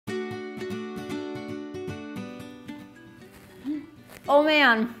Oh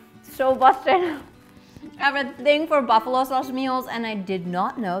man, so busted. I have a thing for buffalo sauce meals and I did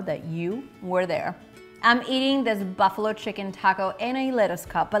not know that you were there. I'm eating this buffalo chicken taco in a lettuce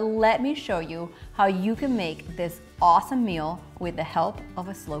cup, but let me show you how you can make this awesome meal with the help of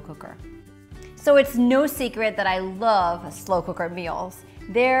a slow cooker. So it's no secret that I love slow cooker meals.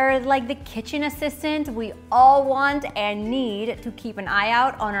 They're like the kitchen assistant we all want and need to keep an eye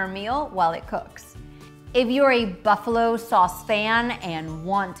out on our meal while it cooks. If you're a buffalo sauce fan and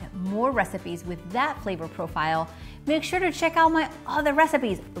want more recipes with that flavor profile, make sure to check out my other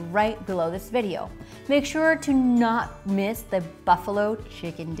recipes right below this video. Make sure to not miss the buffalo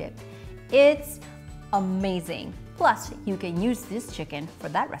chicken dip. It's amazing. Plus, you can use this chicken for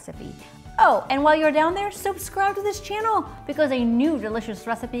that recipe. Oh, and while you're down there, subscribe to this channel because a new delicious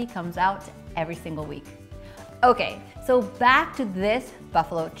recipe comes out every single week. Okay, so back to this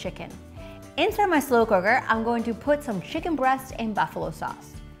buffalo chicken. Inside my slow cooker, I'm going to put some chicken breast and buffalo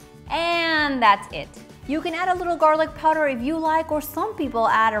sauce. And that's it. You can add a little garlic powder if you like, or some people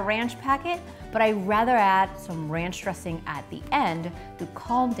add a ranch packet, but I rather add some ranch dressing at the end to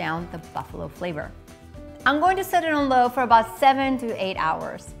calm down the buffalo flavor. I'm going to set it on low for about 7 to 8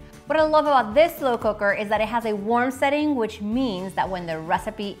 hours. What I love about this slow cooker is that it has a warm setting, which means that when the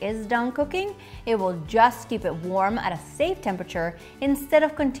recipe is done cooking, it will just keep it warm at a safe temperature instead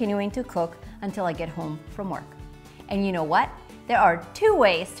of continuing to cook until I get home from work. And you know what? There are 2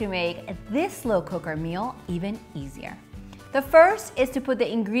 ways to make this slow cooker meal even easier. The first is to put the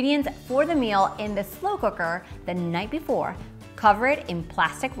ingredients for the meal in the slow cooker the night before, cover it in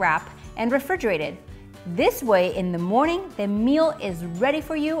plastic wrap, and refrigerate it. This way, in the morning, the meal is ready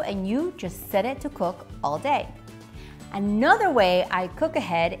for you and you just set it to cook all day. Another way I cook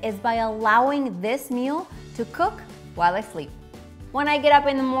ahead is by allowing this meal to cook while I sleep. When I get up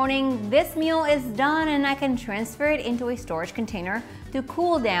in the morning, this meal is done and I can transfer it into a storage container to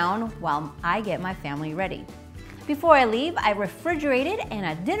cool down while I get my family ready. Before I leave, I refrigerate it, and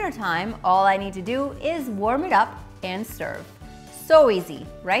at dinner time, all I need to do is warm it up and serve. So easy,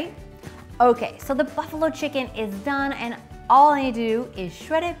 right? Okay, so the buffalo chicken is done and all I need to do is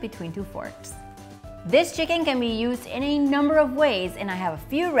shred it between 2 forks. This chicken can be used in a number of ways and I have a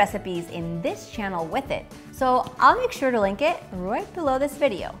few recipes in this channel with it, so I'll make sure to link it right below this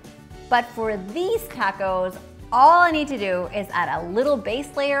video. But for these tacos, all I need to do is add a little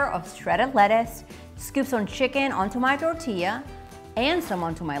base layer of shredded lettuce, scoop some chicken onto my tortilla and some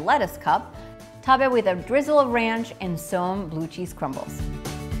onto my lettuce cup, top it with a drizzle of ranch and some blue cheese crumbles.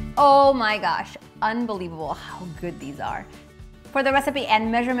 Oh my gosh, unbelievable how good these are. For the recipe and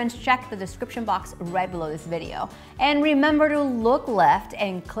measurements, check the description box right below this video. And remember to look left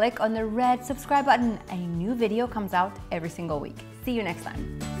and click on the red subscribe button. A new video comes out every single week. See you next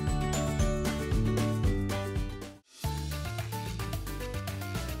time.